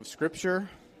Scripture.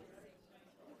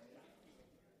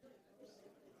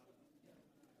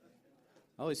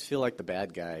 I always feel like the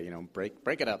bad guy, break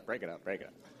it up.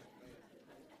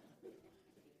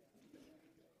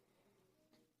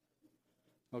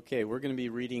 Okay, we're going to be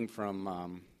reading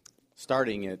from,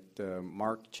 starting at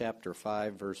Mark chapter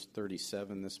 5, verse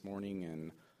 37 this morning,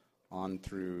 and on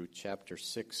through chapter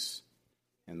 6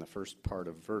 and the first part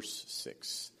of verse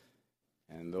 6.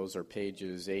 And those are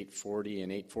pages 840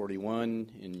 and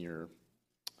 841 in your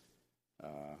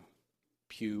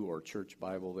pew or church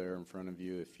Bible there in front of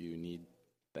you if you need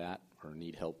that or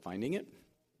need help finding it.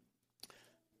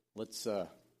 Let's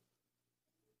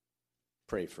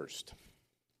pray first.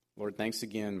 Lord, thanks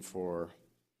again for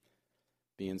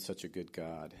being such a good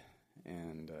God.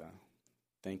 And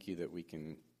thank you that we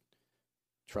can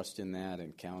trust in that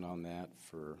and count on that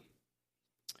for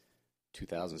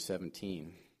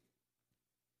 2017.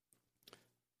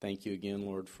 Thank you again,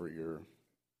 Lord, for your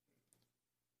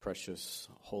precious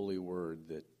holy word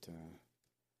that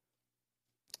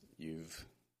you've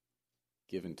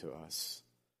given to us.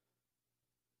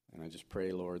 And I just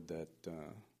pray, Lord, that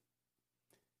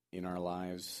in our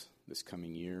lives this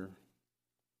coming year,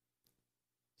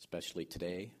 especially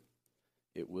today,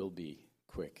 it will be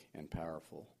quick and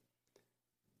powerful,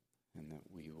 and that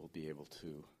we will be able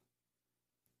to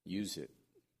use it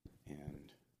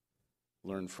and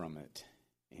learn from it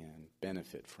and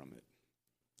benefit from it.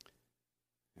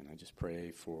 And I just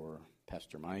pray for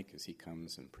Pastor Mike as he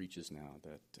comes and preaches now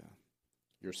that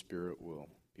your Spirit will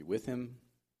be with him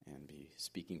and be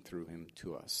speaking through him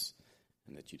to us,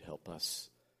 and that you'd help us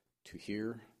to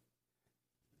hear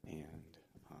and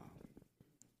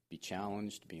be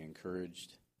challenged, be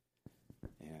encouraged,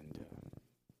 and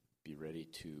be ready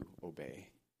to obey.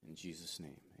 In Jesus'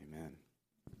 name, amen.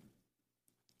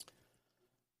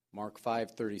 Mark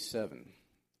 5:37.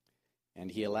 And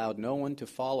he allowed no one to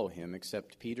follow him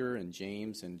except Peter and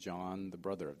James and John, the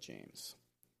brother of James.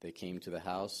 They came to the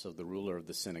house of the ruler of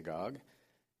the synagogue,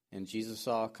 and Jesus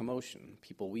saw a commotion,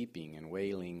 people weeping and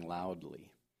wailing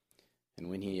loudly. And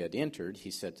when he had entered,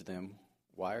 he said to them,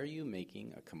 "Why are you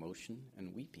making a commotion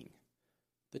and weeping?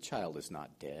 The child is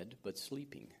not dead, but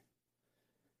sleeping."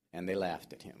 And they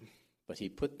laughed at him. But he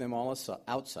put them all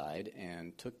outside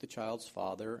and took the child's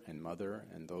father and mother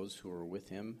and those who were with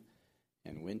him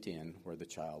and went in where the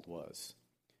child was.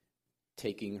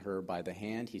 Taking her by the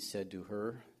hand, he said to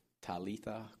her,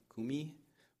 "Talitha kumi,"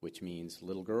 which means,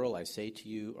 "Little girl, I say to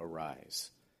you,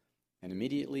 arise." And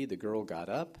immediately the girl got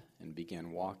up and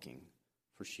began walking,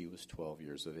 for she was 12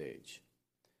 years of age.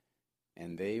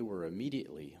 And they were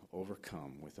immediately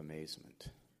overcome with amazement.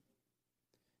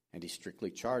 And he strictly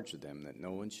charged them that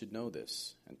no one should know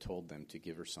this, and told them to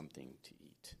give her something to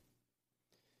eat.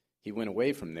 He went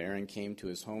away from there and came to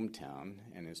his hometown,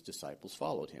 and his disciples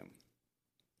followed him.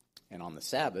 And on the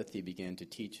Sabbath he began to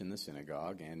teach in the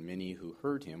synagogue, and many who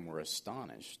heard him were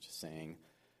astonished, saying,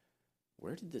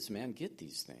 "Where did this man get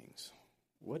these things?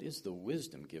 What is the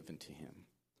wisdom given to him?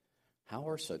 How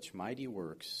are such mighty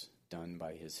works done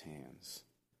by his hands?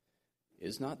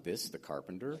 Is not this the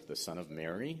carpenter, the son of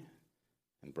Mary,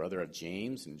 and brother of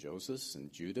James and Joseph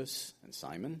and Judas and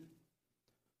Simon?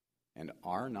 And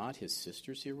are not his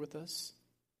sisters here with us?"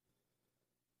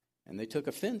 And they took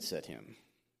offense at him.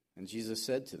 And Jesus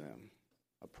said to them,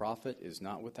 "A prophet is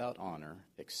not without honor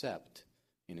except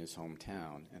in his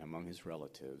hometown and among his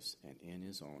relatives and in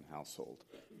his own household."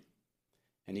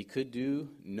 And he could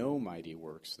do no mighty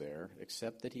works there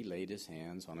except that he laid his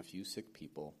hands on a few sick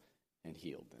people and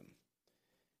healed them.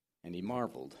 And he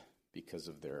marveled because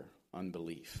of their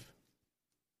unbelief.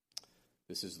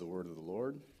 This is the word of the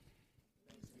Lord.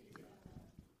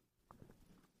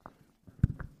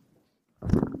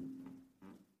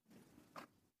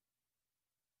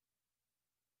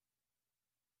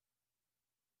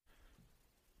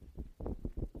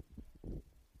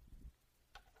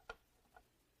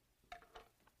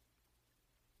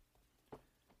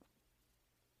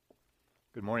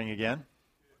 Good morning again.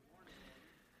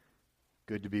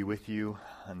 Good to be with you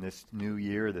on this new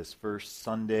year, this first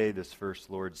Sunday, this first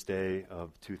Lord's Day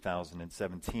of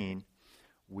 2017.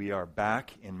 We are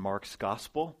back in Mark's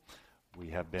Gospel. We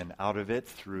have been out of it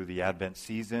through the Advent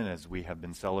season as we have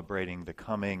been celebrating the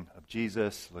coming of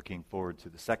Jesus, looking forward to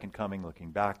the second coming,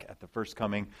 looking back at the first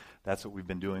coming. That's what we've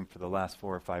been doing for the last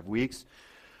 4 or 5 weeks.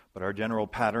 But our general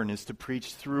pattern is to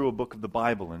preach through a book of the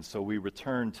Bible, and so we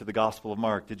return to the Gospel of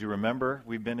Mark. Did you remember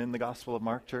we've been in the Gospel of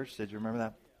Mark, church? Did you remember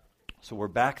that? So we're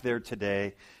back there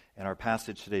today, and our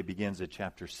passage today begins at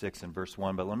chapter 6 and verse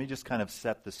 1. But let me just kind of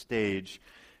set the stage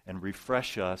and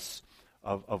refresh us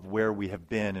of where we have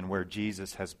been and where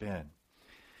Jesus has been.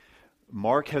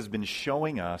 Mark has been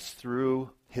showing us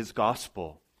through his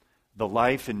gospel the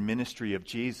life and ministry of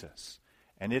Jesus.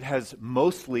 And it has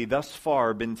mostly thus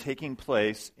far been taking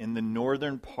place in the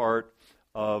northern part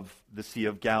of the Sea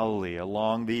of Galilee,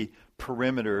 along the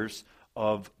perimeters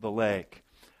of the lake.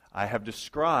 I have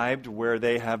described where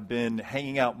they have been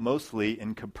hanging out mostly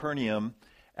in Capernaum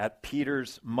at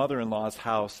Peter's mother-in-law's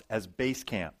house as base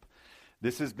camp.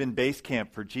 This has been base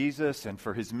camp for Jesus and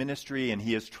for his ministry, and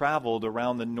he has traveled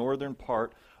around the northern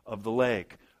part of the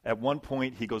lake. At one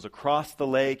point, he goes across the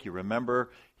lake. You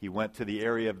remember, he went to the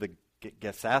area of the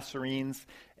Gerasenes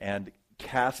and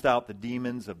cast out the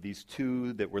demons of these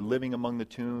two that were living among the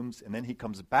tombs, and then he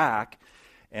comes back,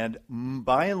 and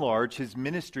by and large, his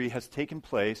ministry has taken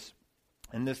place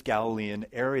in this Galilean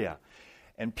area.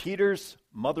 And Peter's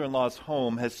mother-in-law's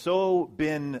home has so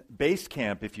been base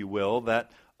camp, if you will,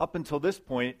 that up until this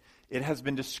point, it has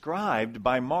been described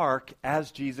by Mark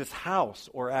as Jesus' house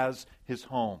or as his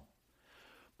home.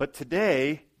 But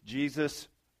today, Jesus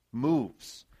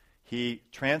moves. He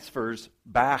transfers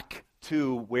back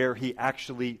to where he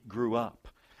actually grew up.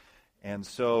 And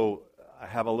so I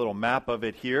have a little map of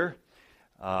it here.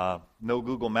 No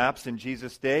Google Maps in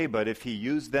Jesus' day, but if he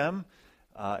used them,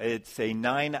 it's a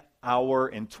 9-hour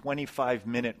and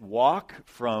 25-minute walk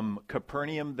from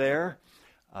Capernaum there.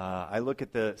 I look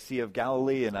at the Sea of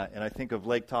Galilee and I think of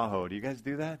Lake Tahoe. Do you guys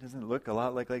do that? Doesn't it look a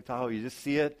lot like Lake Tahoe? You just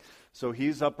see it. So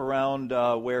he's up around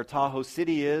where Tahoe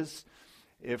City is.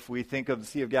 If we think of the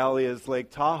Sea of Galilee as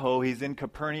Lake Tahoe, he's in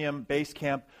Capernaum base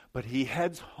camp, but he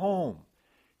heads home.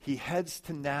 He heads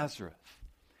to Nazareth.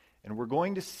 And we're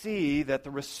going to see that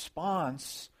the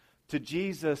response to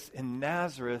Jesus in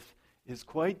Nazareth is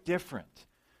quite different,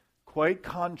 quite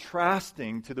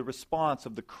contrasting to the response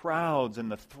of the crowds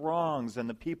and the throngs and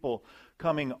the people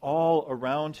coming all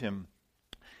around him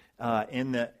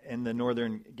in the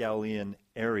northern Galilean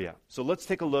area. So let's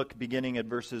take a look beginning at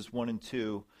verses 1 and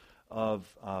 2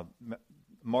 of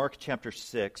Mark chapter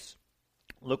 6.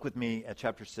 Look with me at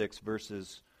chapter 6,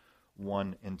 verses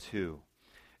 1 and 2.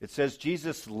 It says,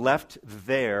 Jesus left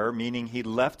there, meaning he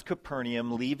left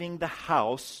Capernaum, leaving the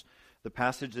house, the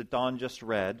passage that Don just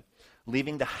read,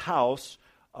 leaving the house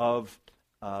of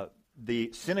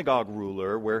the synagogue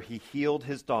ruler where he healed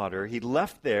his daughter. He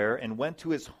left there and went to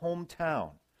his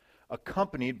hometown,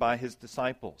 accompanied by his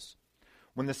disciples.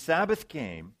 When the Sabbath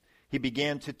came, he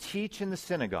began to teach in the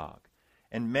synagogue,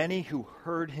 and many who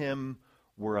heard him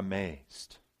were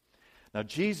amazed. Now,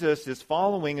 Jesus is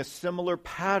following a similar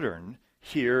pattern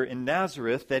here in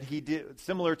Nazareth that he did,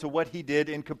 similar to what he did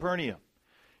in Capernaum.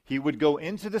 He would go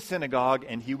into the synagogue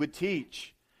and he would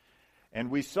teach. And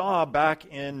we saw back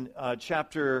in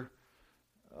chapter,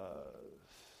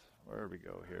 where do we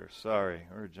go here? Sorry,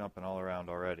 we're jumping all around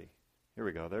already. Here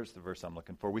we go. There's the verse I'm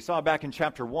looking for. We saw back in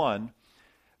chapter 1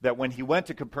 that when he went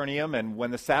to Capernaum and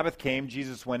when the Sabbath came,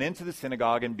 Jesus went into the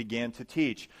synagogue and began to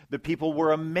teach. The people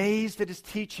were amazed at his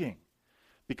teaching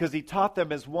because he taught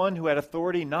them as one who had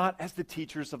authority, not as the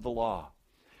teachers of the law.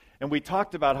 And we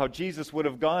talked about how Jesus would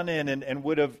have gone in and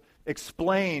would have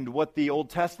explained what the Old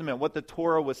Testament, what the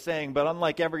Torah was saying, but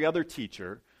unlike every other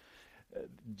teacher,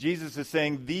 Jesus is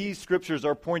saying, these scriptures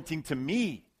are pointing to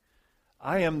me.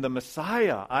 I am the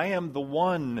Messiah. I am the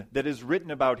one that is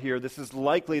written about here. This is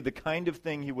likely the kind of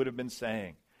thing he would have been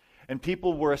saying. And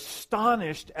people were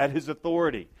astonished at his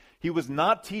authority. He was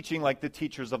not teaching like the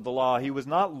teachers of the law. He was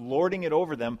not lording it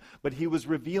over them, but he was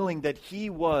revealing that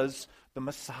he was the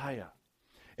Messiah.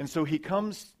 And so he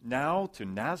comes now to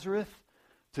Nazareth,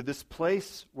 to this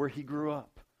place where he grew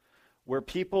up, where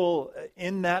people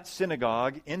in that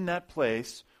synagogue, in that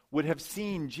place, would have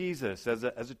seen Jesus as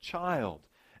a child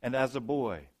and as a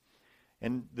boy.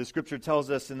 And the scripture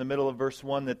tells us in the middle of verse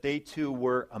 1 that they too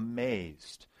were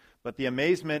amazed. But the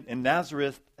amazement in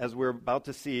Nazareth, as we're about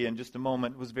to see in just a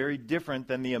moment, was very different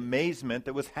than the amazement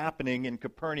that was happening in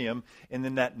Capernaum and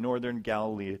in that northern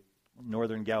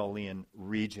Galilean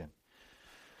region.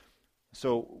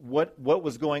 So what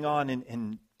was going on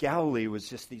in Galilee was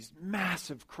just these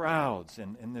massive crowds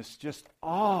and this just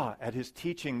awe at his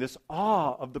teaching, this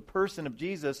awe of the person of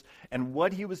Jesus and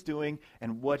what he was doing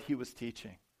and what he was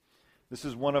teaching. This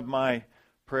is one of my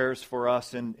prayers for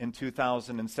us in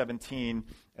 2017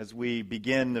 as we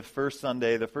begin the first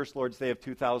Sunday, the first Lord's Day of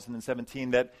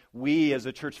 2017, that we as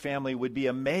a church family would be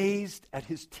amazed at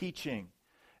his teaching,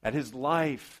 at his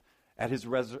life, at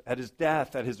his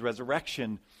death, at his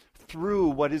resurrection, through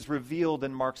what is revealed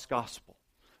in Mark's gospel.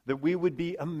 That we would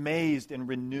be amazed and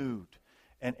renewed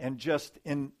and just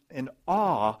in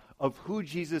awe of who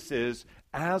Jesus is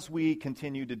as we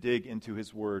continue to dig into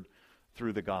his word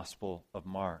through the Gospel of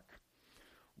Mark.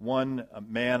 One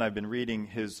man, I've been reading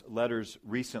his letters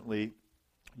recently,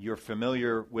 you're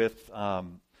familiar with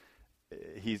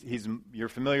you're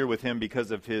familiar with him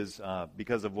because of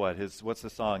what's the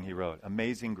song he wrote?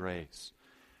 Amazing Grace.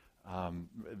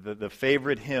 The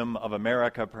favorite hymn of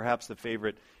America, perhaps the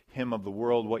favorite hymn of the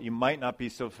world. What you might not be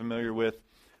so familiar with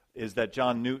is that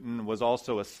John Newton was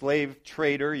also a slave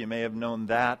trader. You may have known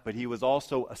that, but he was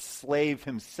also a slave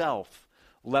himself,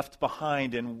 left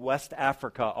behind in West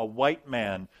Africa, a white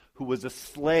man who was a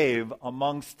slave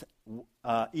amongst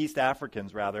East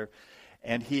Africans, rather.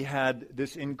 And he had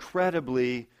this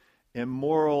incredibly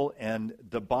immoral and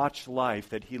debauched life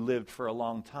that he lived for a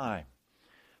long time.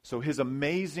 So his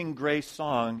Amazing Grace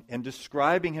song, and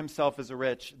describing himself as a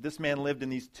wretch, this man lived in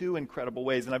these two incredible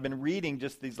ways. And I've been reading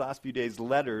just these last few days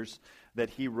letters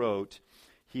that he wrote.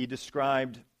 He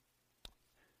described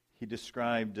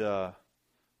I'm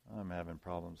having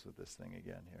problems with this thing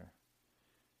again here.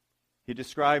 He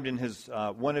described in his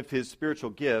one of his spiritual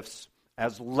gifts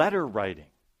as letter writing.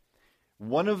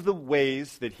 One of the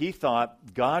ways that he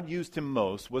thought God used him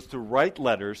most was to write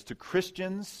letters to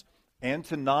Christians and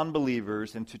to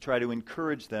non-believers, and to try to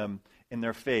encourage them in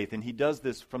their faith. And he does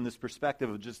this from this perspective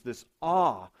of just this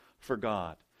awe for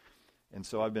God. And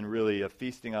so I've been really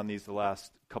feasting on these the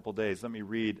last couple days. Let me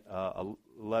read a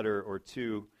letter or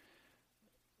two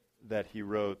that he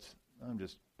wrote. I'm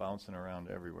just bouncing around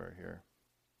everywhere here.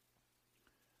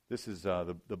 This is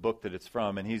the book that it's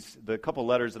from. And the couple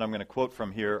letters that I'm going to quote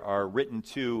from here are written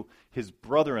to his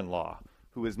brother-in-law,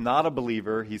 who is not a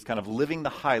believer. He's kind of living the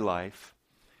high life.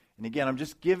 And again, I'm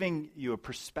just giving you a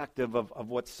perspective of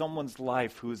what someone's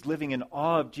life who is living in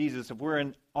awe of Jesus. If we're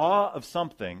in awe of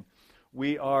something,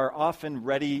 we are often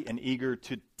ready and eager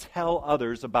to tell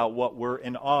others about what we're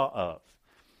in awe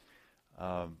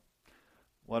of.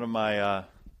 One of my,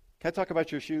 can I talk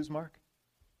about your shoes, Mark?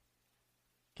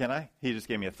 Can I? He just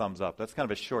gave me a thumbs up. That's kind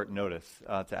of a short notice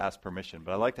to ask permission,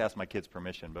 but I like to ask my kids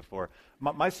permission before.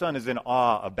 My son is in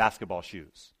awe of basketball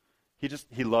shoes.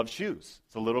 He loves shoes.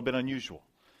 It's a little bit unusual.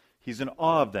 He's in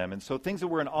awe of them. And so things that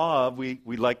we're in awe of, we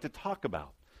like to talk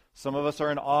about. Some of us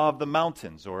are in awe of the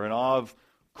mountains, or in awe of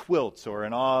quilts, or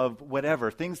in awe of whatever.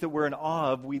 Things that we're in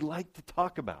awe of, we like to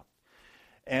talk about.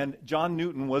 And John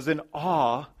Newton was in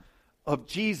awe of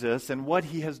Jesus and what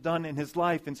he has done in his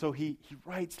life. And so he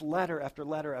writes letter after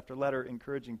letter after letter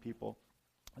encouraging people.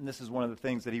 And this is one of the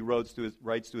things that he writes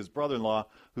to his brother-in-law,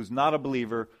 who's not a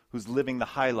believer, who's living the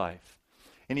high life.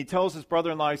 And he tells his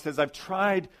brother-in-law, he says, I've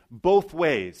tried both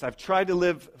ways. I've tried to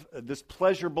live this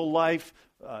pleasurable life,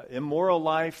 immoral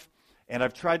life, and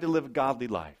I've tried to live a godly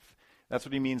life. That's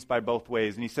what he means by both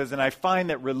ways. And he says, and I find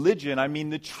that religion, I mean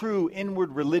the true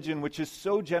inward religion, which is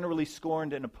so generally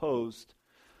scorned and opposed,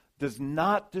 does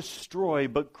not destroy,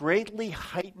 but greatly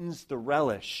heightens the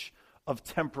relish of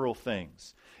temporal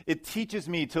things. It teaches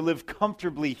me to live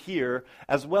comfortably here,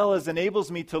 as well as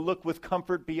enables me to look with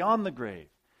comfort beyond the grave.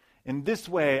 In this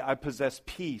way, I possess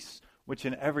peace, which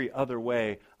in every other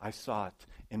way I sought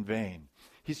in vain.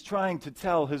 He's trying to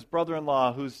tell his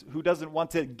brother-in-law who doesn't want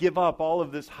to give up all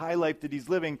of this high life that he's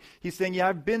living. He's saying, yeah,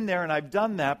 I've been there and I've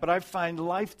done that, but I find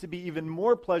life to be even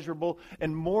more pleasurable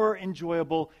and more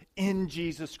enjoyable in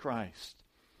Jesus Christ.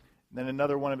 And then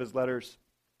another one of his letters,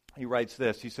 he writes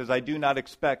this. He says, I do not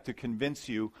expect to convince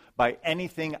you by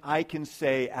anything I can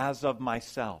say as of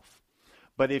myself.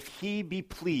 But if he be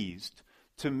pleased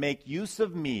to make use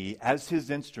of me as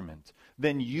his instrument,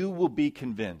 then you will be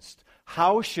convinced.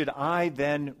 How should I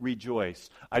then rejoice?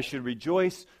 I should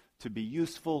rejoice to be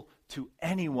useful to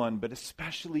anyone, but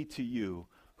especially to you,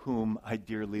 whom I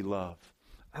dearly love.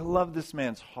 I love this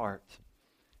man's heart.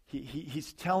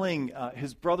 He's telling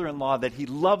his brother-in-law that he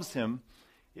loves him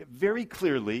very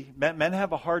clearly. Men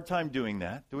have a hard time doing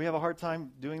that. Do we have a hard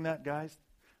time doing that, guys?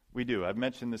 We do. I've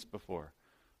mentioned this before.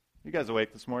 You guys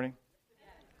awake this morning?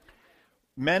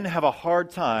 Men have a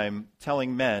hard time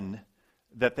telling men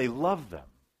that they love them.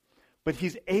 But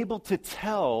he's able to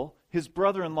tell his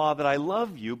brother-in-law that I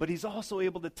love you, but he's also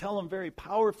able to tell him very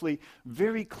powerfully,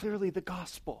 very clearly the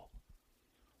gospel.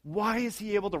 Why is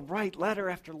he able to write letter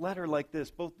after letter like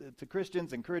this, both to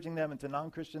Christians, encouraging them, and to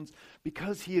non-Christians?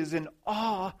 Because he is in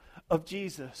awe of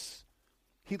Jesus.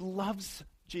 He loves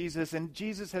Jesus, and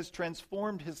Jesus has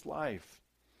transformed his life.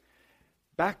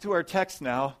 Back to our text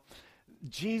now.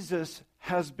 Jesus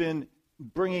has been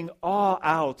bringing awe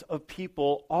out of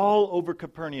people all over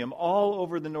Capernaum, all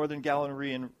over the northern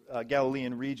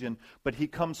Galilean region, but he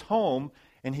comes home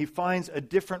and he finds a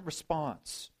different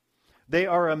response. They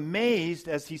are amazed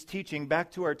as he's teaching.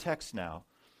 Back to our text now.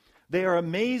 They are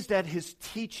amazed at his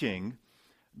teaching.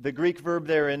 The Greek verb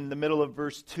there in the middle of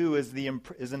verse 2 is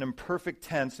an imperfect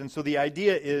tense, and so the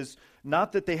idea is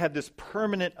not that they had this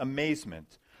permanent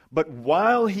amazement, But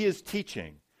while he is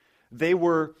teaching, they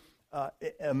were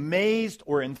amazed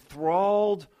or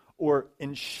enthralled or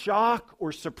in shock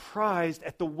or surprised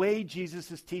at the way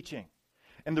Jesus is teaching.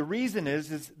 And the reason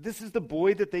is this is the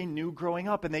boy that they knew growing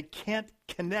up, and they can't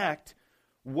connect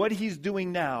what he's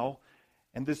doing now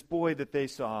and this boy that they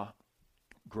saw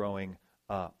growing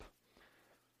up.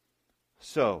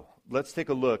 So let's take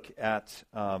a look at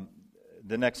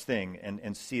the next thing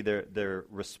and see their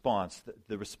response,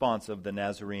 the response of the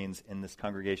Nazarenes in this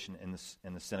congregation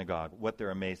in the synagogue, what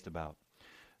they're amazed about.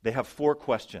 They have 4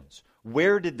 questions.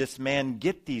 Where did this man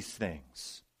get these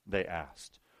things? They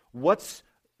asked. What's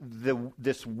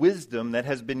this wisdom that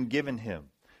has been given him,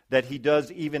 that he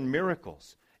does even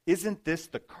miracles? Isn't this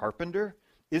the carpenter?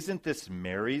 Isn't this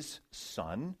Mary's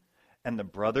son and the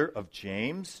brother of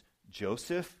James,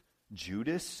 Joseph,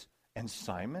 Judas, and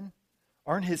Simon?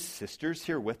 Aren't his sisters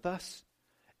here with us?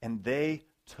 And they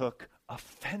took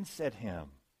offense at him.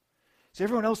 So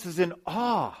everyone else is in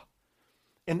awe.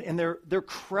 And they're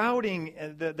crowding,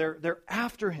 they're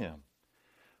after him.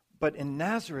 But in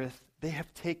Nazareth, they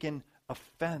have taken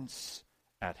offense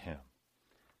at him.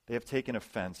 They have taken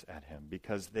offense at him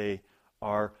because they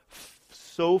are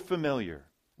so familiar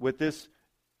with this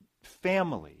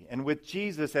family and with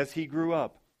Jesus as he grew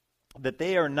up that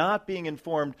they are not being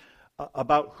informed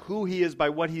about who he is by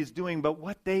what he's doing, but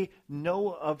what they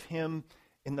know of him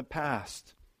in the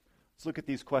past. Let's look at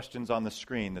these questions on the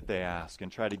screen that they ask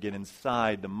and try to get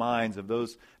inside the minds of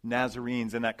those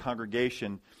Nazarenes in that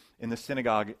congregation in the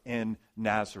synagogue in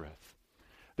Nazareth.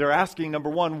 They're asking,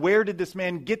 number 1, where did this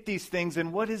man get these things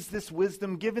and what is this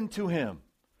wisdom given to him?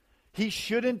 He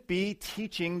shouldn't be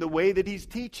teaching the way that he's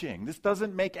teaching. This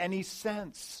doesn't make any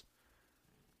sense.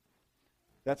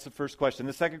 That's the first question.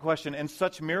 The second question, and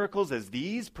such miracles as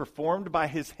these performed by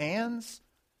his hands?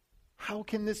 How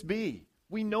can this be?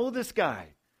 We know this guy.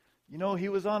 You know, he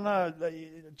was on a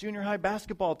junior high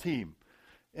basketball team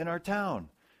in our town.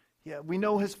 Yeah, we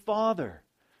know his father.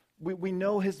 We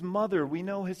know his mother. We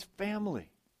know his family.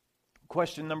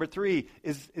 Question number 3,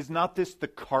 is not this the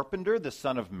carpenter, the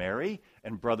son of Mary,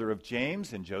 and brother of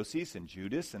James, and Joses, and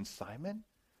Judas, and Simon?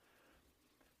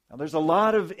 Now, there's a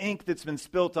lot of ink that's been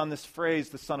spilt on this phrase,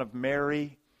 the son of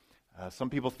Mary. Some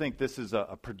people think this is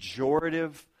a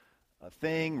pejorative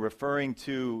thing referring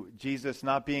to Jesus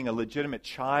not being a legitimate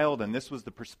child, and this was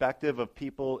the perspective of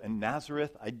people in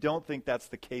Nazareth. I don't think that's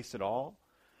the case at all.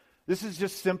 This is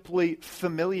just simply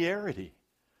familiarity.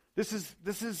 This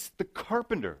is the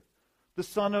carpenter, the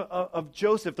son of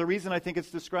Joseph. The reason I think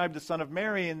it's described as son of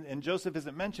Mary and Joseph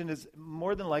isn't mentioned is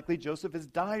more than likely Joseph has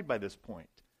died by this point.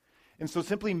 And so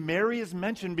simply Mary is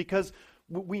mentioned because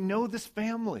we know this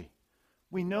family.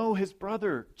 We know his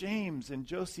brother, James, and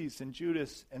Joses, and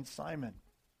Judas, and Simon.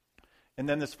 And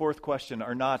then this 4th question,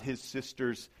 are not his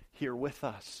sisters here with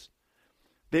us?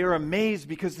 They are amazed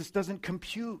because this doesn't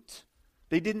compute.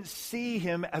 They didn't see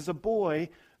him as a boy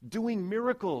doing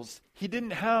miracles. He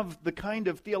didn't have the kind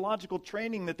of theological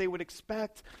training that they would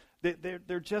expect.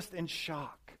 They're just in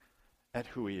shock at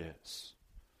who he is.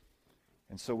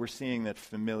 And so we're seeing that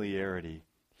familiarity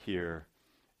here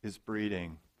is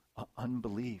breeding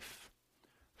unbelief.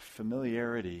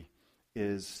 Familiarity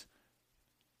is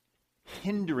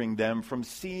hindering them from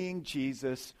seeing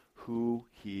Jesus for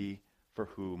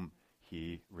whom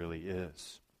he really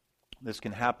is. This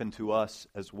can happen to us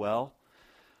as well.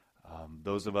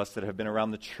 Those of us that have been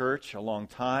around the church a long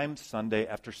time, Sunday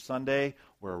after Sunday,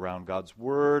 we're around God's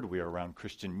Word, we are around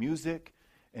Christian music,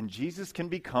 and Jesus can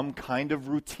become kind of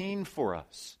routine for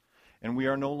us. And we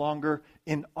are no longer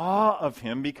in awe of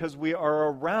him because we are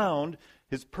around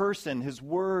his person, his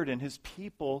word, and his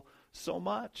people so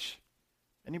much.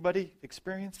 Anybody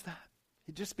experience that?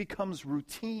 It just becomes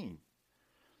routine.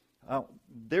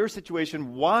 Their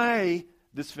situation, why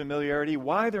this familiarity,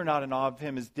 why they're not in awe of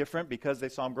him is different because they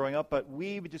saw him growing up, but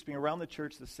we, just being around the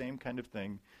church, the same kind of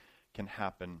thing can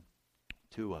happen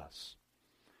to us.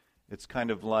 It's kind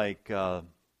of like, let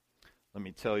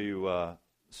me tell you a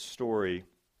story.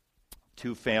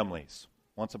 2 families.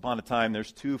 Once upon a time,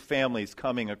 there's 2 families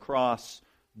coming across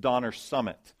Donner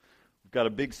Summit. We've got a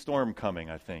big storm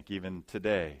coming, I think, even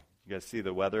today. You guys see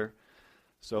the weather?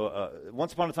 So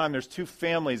once upon a time, there's 2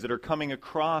 families that are coming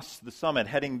across the summit,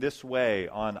 heading this way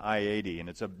on I-80, and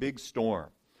it's a big storm.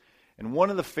 And one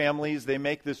of the families, they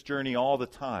make this journey all the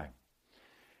time.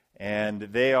 And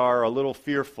they are a little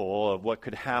fearful of what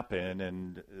could happen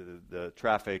and the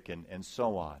traffic and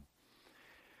so on.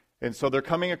 And so they're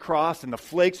coming across, and the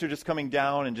flakes are just coming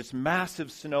down, and just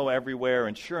massive snow everywhere.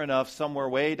 And sure enough, somewhere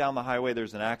way down the highway,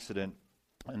 there's an accident,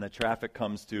 and the traffic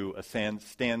comes to a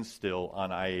standstill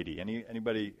on I-80.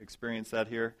 Anybody experience that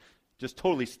here? Just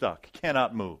totally stuck,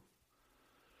 cannot move.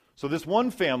 So this one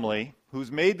family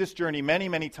who's made this journey many,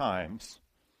 many times,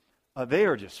 they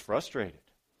are just frustrated.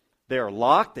 They are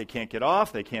locked. They can't get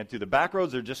off. They can't do the back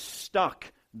roads. They're just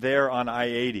stuck there on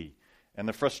I-80. And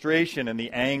the frustration and the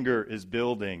anger is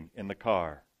building in the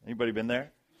car. Anybody been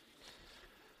there?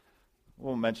 I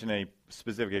won't mention any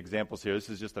specific examples here.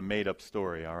 This is just a made-up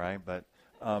story, all right? But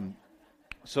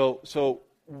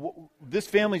this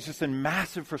family's just in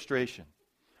massive frustration.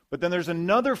 But then there's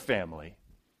another family,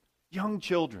 young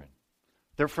children.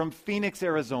 They're from Phoenix,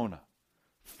 Arizona.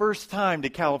 First time to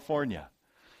California.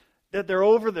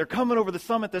 They're coming over the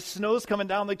summit. The snow's coming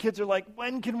down. The kids are like,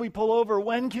 when can we pull over?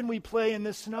 When can we play in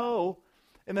the snow?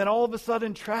 And then all of a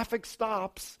sudden, traffic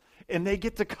stops, and they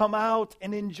get to come out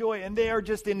and enjoy. And they are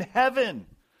just in heaven.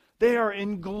 They are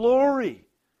in glory.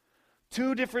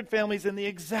 Two different families in the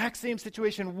exact same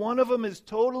situation. One of them is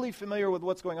totally familiar with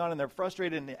what's going on, and they're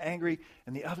frustrated and angry.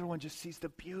 And the other one just sees the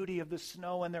beauty of the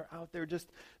snow, and they're out there just,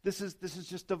 this is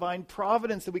just divine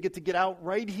providence that we get to get out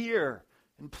right here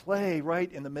and play right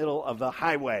in the middle of the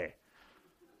highway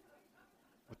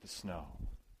with the snow.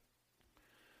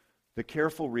 The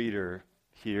careful reader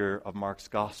here of Mark's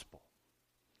gospel,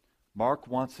 Mark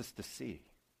wants us to see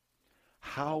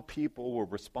how people were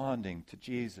responding to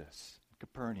Jesus in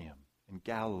Capernaum, in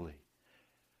Galilee,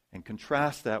 and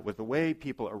contrast that with the way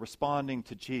people are responding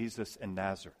to Jesus in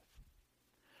Nazareth.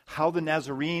 How the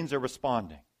Nazarenes are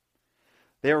responding.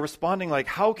 They are responding like,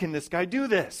 how can this guy do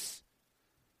this?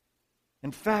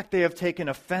 In fact, they have taken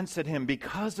offense at him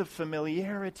because of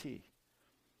familiarity.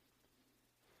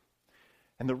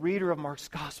 And the reader of Mark's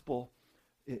gospel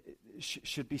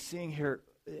should be seeing here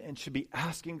and should be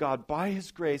asking God, by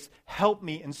his grace, help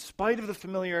me in spite of the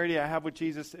familiarity I have with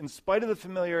Jesus, in spite of the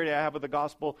familiarity I have with the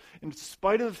gospel, in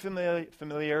spite of the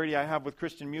familiarity I have with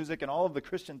Christian music and all of the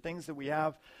Christian things that we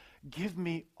have, give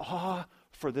me awe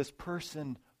for this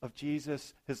person of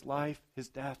Jesus, his life, his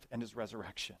death, and his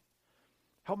resurrection.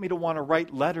 Help me to want to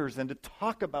write letters and to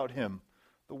talk about him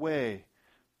the way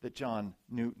that John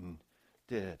Newton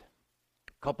did.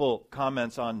 A couple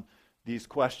comments on these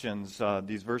questions,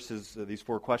 these verses, these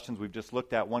four questions we've just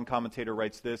looked at. One commentator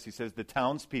writes this. He says, the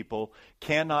townspeople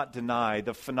cannot deny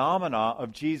the phenomena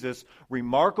of Jesus'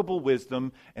 remarkable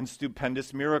wisdom and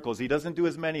stupendous miracles. He doesn't do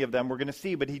as many of them, we're going to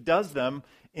see, but he does them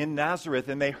in Nazareth,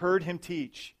 and they heard him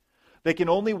teach. They can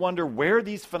only wonder where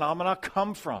these phenomena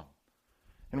come from.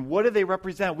 And what do they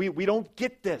represent? We don't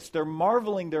get this. They're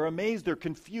marveling, they're amazed, they're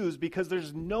confused because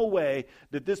there's no way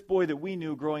that this boy that we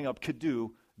knew growing up could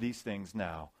do these things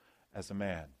now as a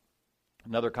man.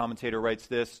 Another commentator writes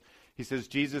this. He says,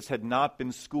 Jesus had not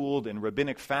been schooled in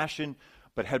rabbinic fashion,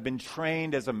 but had been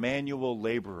trained as a manual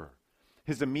laborer.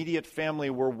 His immediate family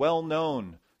were well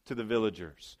known to the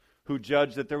villagers, who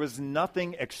judged that there was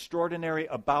nothing extraordinary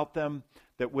about them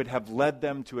that would have led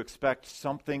them to expect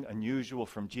something unusual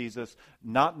from Jesus.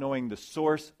 Not knowing the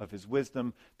source of his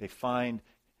wisdom, they find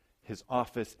his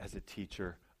office as a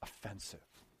teacher offensive.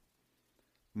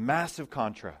 Massive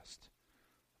contrast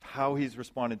of how he's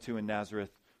responded to in Nazareth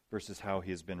versus how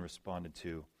he has been responded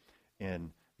to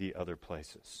in the other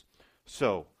places.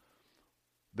 So,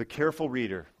 the careful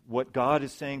reader, what God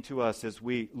is saying to us as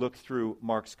we look through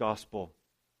Mark's gospel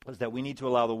is that we need to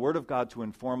allow the Word of God to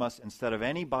inform us instead of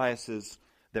any biases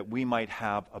that we might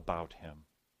have about him.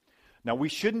 Now, we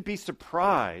shouldn't be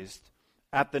surprised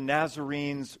at the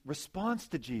Nazarenes' response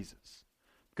to Jesus,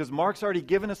 because Mark's already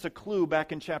given us a clue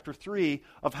back in chapter 3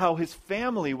 of how his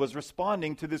family was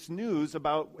responding to this news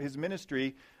about his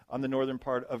ministry on the northern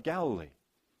part of Galilee,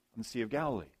 on the Sea of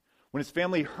Galilee. When his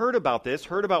family heard about this,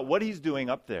 heard about what he's doing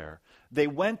up there, they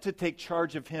went to take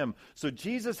charge of him. So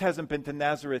Jesus hasn't been to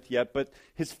Nazareth yet, but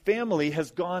his family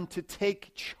has gone to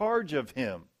take charge of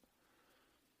him.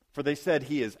 For they said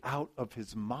he is out of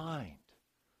his mind.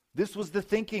 This was the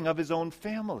thinking of his own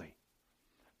family.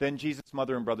 Then Jesus'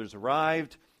 mother and brothers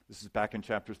arrived. This is back in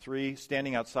chapter 3.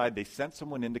 Standing outside, they sent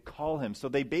someone in to call him. So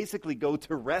they basically go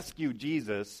to rescue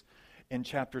Jesus in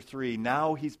chapter 3.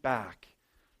 Now he's back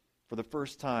for the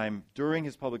first time during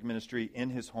his public ministry in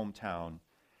his hometown.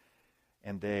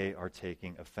 And they are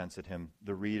taking offense at him.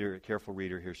 The reader, careful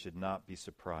reader here, should not be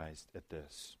surprised at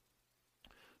this.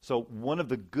 So one of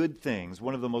the good things,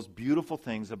 one of the most beautiful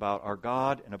things about our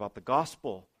God and about the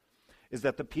gospel is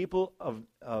that the people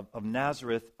of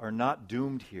Nazareth are not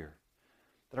doomed here.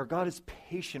 That our God is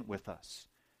patient with us.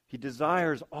 He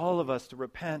desires all of us to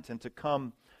repent and to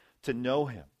come to know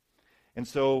him. And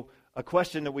so a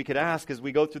question that we could ask as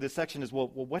we go through this section is, well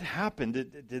what happened?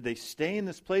 Did they stay in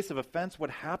this place of offense?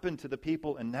 What happened to the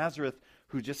people in Nazareth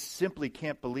who just simply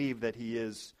can't believe that he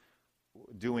is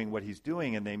doing what he's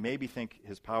doing, and they maybe think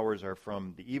his powers are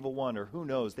from the evil one, or who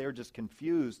knows. They're just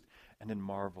confused and then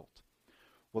marveled.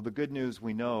 Well, the good news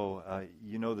we know,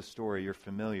 you know the story, you're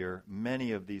familiar.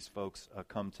 Many of these folks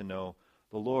come to know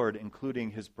the Lord,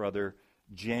 including his brother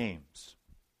James.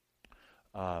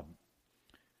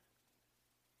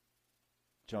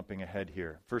 Jumping ahead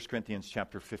here, 1 Corinthians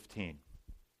chapter 15.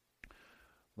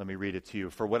 Let me read it to you.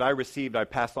 For what I received, I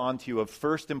pass on to you of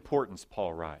first importance,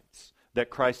 Paul writes, that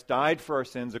Christ died for our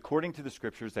sins according to the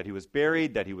Scriptures, that he was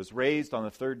buried, that he was raised on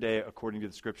the third day according to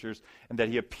the Scriptures, and that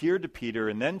he appeared to Peter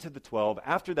and then to the 12.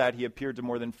 After that, he appeared to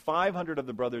more than 500 of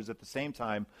the brothers at the same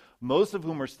time, most of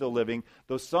whom are still living,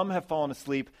 though some have fallen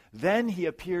asleep. Then he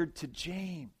appeared to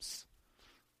James,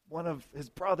 one of his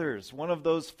brothers, one of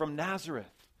those from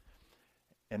Nazareth,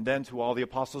 and then to all the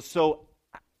apostles. So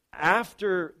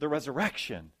after the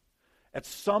resurrection, at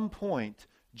some point,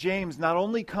 James not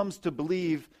only comes to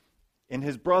believe in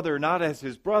his brother, not as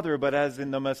his brother, but as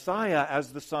in the Messiah,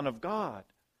 as the Son of God.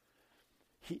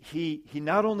 He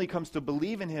not only comes to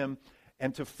believe in him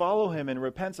and to follow him and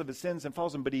repents of his sins and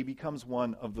follows him, but he becomes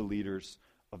one of the leaders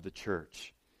of the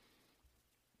church.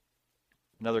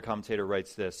 Another commentator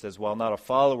writes this, says, while not a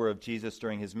follower of Jesus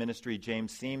during his ministry,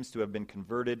 James seems to have been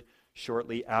converted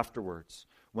shortly afterwards.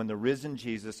 When the risen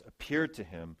Jesus appeared to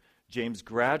him, James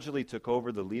gradually took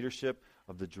over the leadership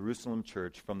of the Jerusalem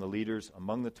church from the leaders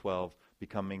among the 12,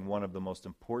 becoming one of the most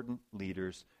important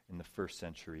leaders in the first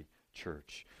century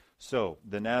church. So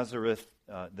the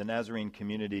Nazarene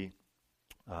community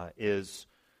is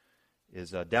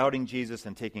doubting Jesus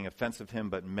and taking offense of him,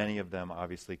 but many of them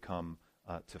obviously come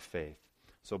to faith.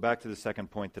 So back to the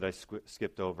second point that I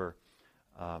skipped over.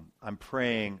 I'm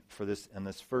praying for this on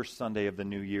this first Sunday of the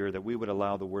new year that we would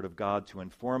allow the Word of God to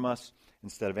inform us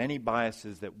instead of any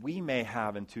biases that we may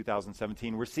have in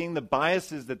 2017. We're seeing the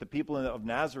biases that the people of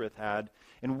Nazareth had,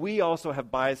 and we also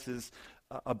have biases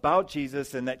about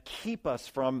Jesus and that keep us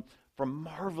from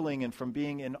marveling and from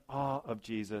being in awe of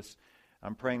Jesus.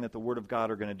 I'm praying that the Word of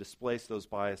God are going to displace those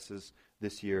biases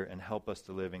this year and help us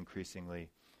to live increasingly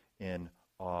in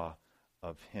awe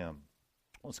of Him.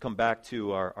 Let's come back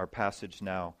to our passage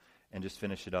now and just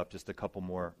finish it up, just a couple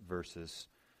more verses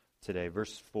today.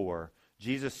 Verse 4,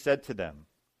 Jesus said to them,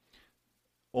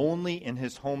 only in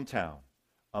his hometown,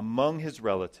 among his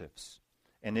relatives,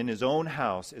 and in his own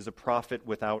house is a prophet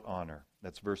without honor.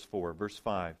 That's verse 4. Verse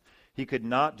 5, he could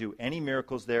not do any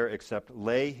miracles there except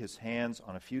lay his hands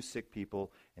on a few sick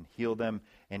people and heal them.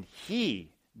 And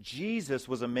he, Jesus,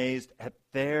 was amazed at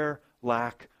their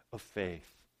lack of faith.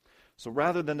 So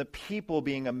rather than the people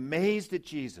being amazed at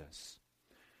Jesus,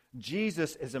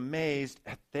 Jesus is amazed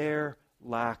at their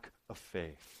lack of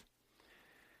faith.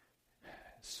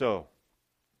 So,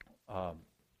 I've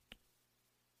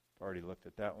already looked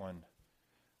at that one.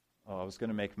 I was going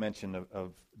to make mention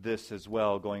of this as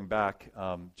well, going back.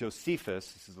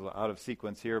 Josephus, this is out of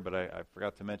sequence here, but I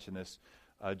forgot to mention this.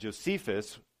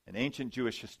 Josephus, an ancient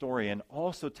Jewish historian,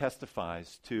 also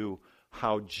testifies to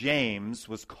how James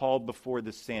was called before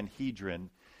the Sanhedrin.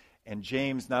 And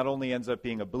James not only ends up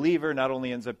being a believer, not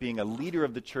only ends up being a leader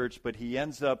of the church, but he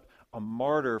ends up a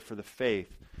martyr for the faith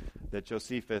that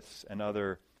Josephus and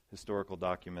other historical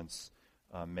documents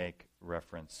make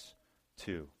reference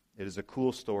to. It is a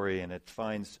cool story, and it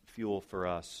finds fuel for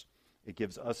us. It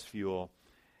gives us fuel.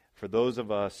 For those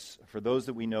of us, for those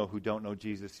that we know who don't know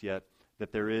Jesus yet,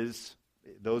 that there is,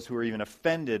 those who are even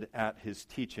offended at his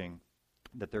teaching,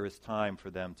 that there is time for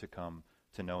them to come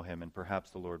to know him, and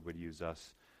perhaps the Lord would use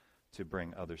us to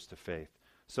bring others to faith.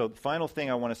 So the final thing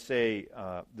I want to say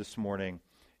this morning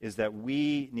is that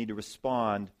we need to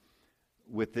respond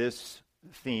with this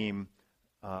theme,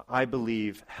 I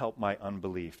believe, help my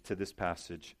unbelief, to this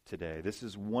passage today. This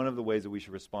is one of the ways that we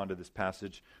should respond to this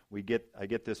passage. I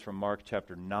get this from Mark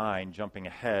chapter 9, jumping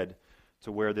ahead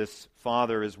to where this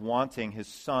father is wanting his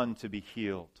son to be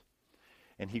healed.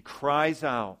 And he cries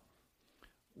out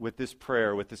with this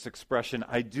prayer, with this expression,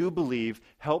 I do believe,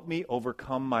 help me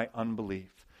overcome my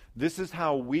unbelief. This is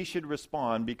how we should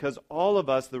respond, because all of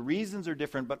us, the reasons are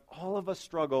different, but all of us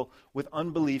struggle with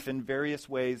unbelief in various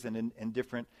ways and in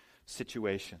different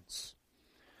situations.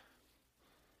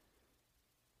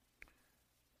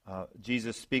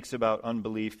 Jesus speaks about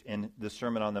unbelief in the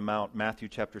Sermon on the Mount, Matthew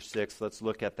chapter 6. Let's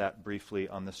look at that briefly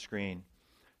on the screen.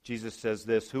 Jesus says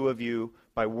this, who of you,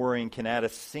 by worrying, can add a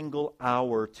single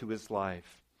hour to his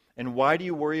life? And why do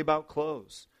you worry about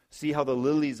clothes? See how the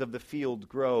lilies of the field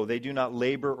grow. They do not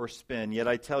labor or spin. Yet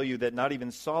I tell you that not even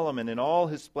Solomon in all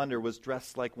his splendor was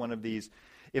dressed like one of these.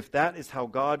 If that is how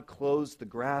God clothes the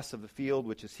grass of the field,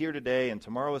 which is here today and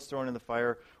tomorrow is thrown in the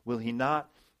fire, will he not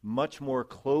much more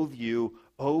clothe you,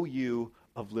 O you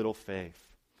of little faith.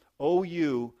 O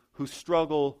you who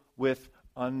struggle with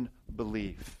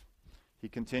unbelief. He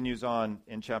continues on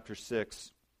in chapter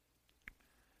 6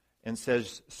 and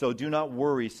says, so do not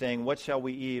worry, saying, what shall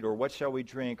we eat, or what shall we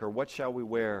drink, or what shall we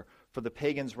wear? For the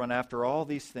pagans run after all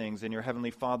these things, and your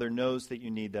heavenly Father knows that you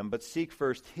need them. But seek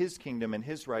first his kingdom and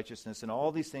his righteousness, and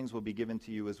all these things will be given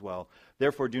to you as well.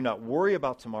 Therefore do not worry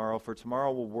about tomorrow, for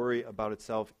tomorrow will worry about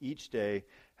itself. Each day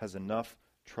has enough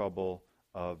trouble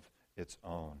of its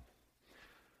own.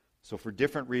 So for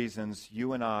different reasons,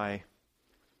 you and I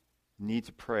need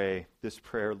to pray this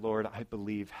prayer, Lord, I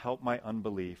believe, help my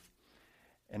unbelief.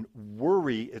 And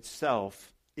worry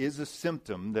itself is a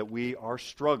symptom that we are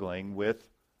struggling with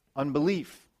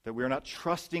unbelief, that we are not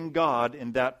trusting God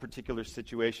in that particular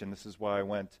situation. This is why I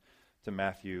went to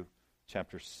Matthew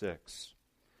chapter 6.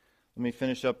 Let me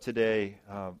finish up today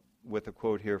with a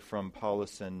quote here from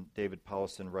Paulison. David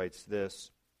Paulison writes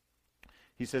this.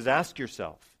 He says, ask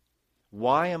yourself,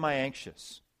 why am I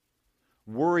anxious?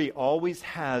 Worry always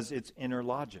has its inner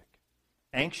logic.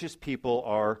 Anxious people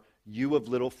are you of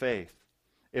little faith.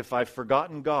 If I've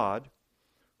forgotten God,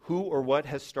 who or what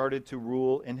has started to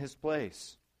rule in his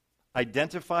place?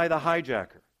 Identify the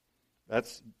hijacker.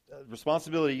 That's a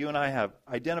responsibility you and I have.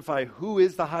 Identify who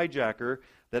is the hijacker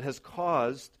that has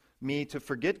caused me to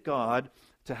forget God,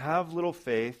 to have little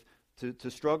faith,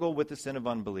 to struggle with the sin of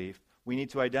unbelief. We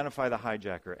need to identify the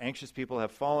hijacker. Anxious people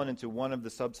have fallen into one of the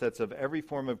subsets of every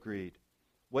form of greed.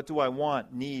 What do I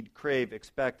want, need, crave,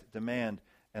 expect, demand,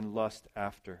 and lust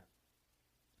after?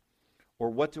 Or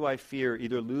what do I fear,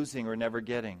 either losing or never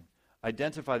getting?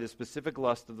 Identify the specific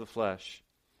lust of the flesh.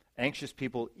 Anxious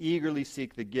people eagerly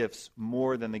seek the gifts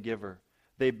more than the giver.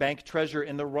 They bank treasure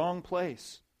in the wrong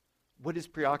place. What is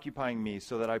preoccupying me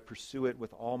so that I pursue it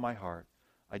with all my heart?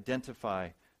 Identify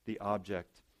the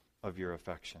object of your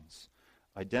affections.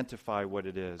 Identify what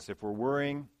it is. If we're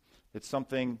worrying, it's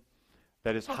something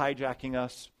that is hijacking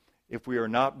us. If we are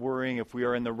not worrying, if we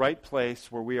are in the right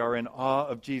place where we are in awe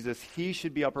of Jesus, he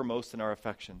should be uppermost in our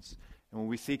affections. And when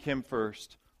we seek him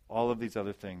first, all of these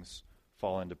other things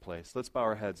fall into place. Let's bow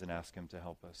our heads and ask him to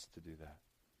help us to do that.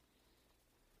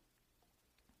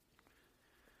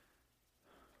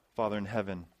 Father in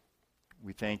heaven,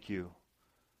 we thank you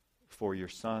for your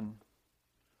Son.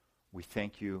 We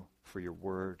thank you for your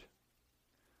word.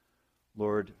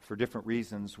 Lord, for different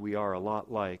reasons, we are a lot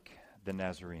like the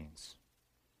Nazarenes.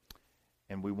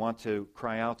 And we want to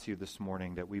cry out to you this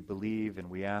morning that we believe, and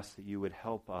we ask that you would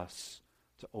help us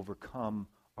to overcome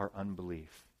our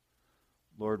unbelief.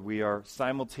 Lord, we are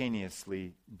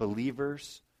simultaneously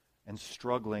believers and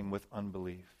struggling with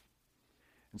unbelief.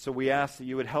 And so we ask that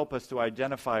you would help us to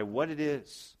identify what it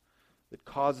is that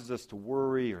causes us to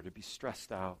worry or to be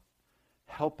stressed out.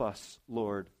 Help us,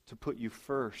 Lord, to put you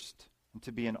first and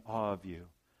to be in awe of you.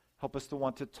 Help us to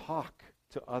want to talk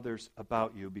to others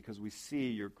about you because we see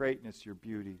your greatness, your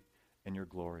beauty, and your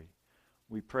glory.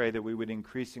 We pray that we would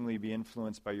increasingly be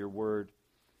influenced by your word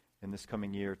in this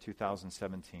coming year,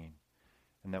 2017,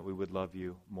 and that we would love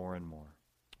you more and more.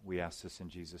 We ask this in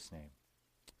Jesus' name.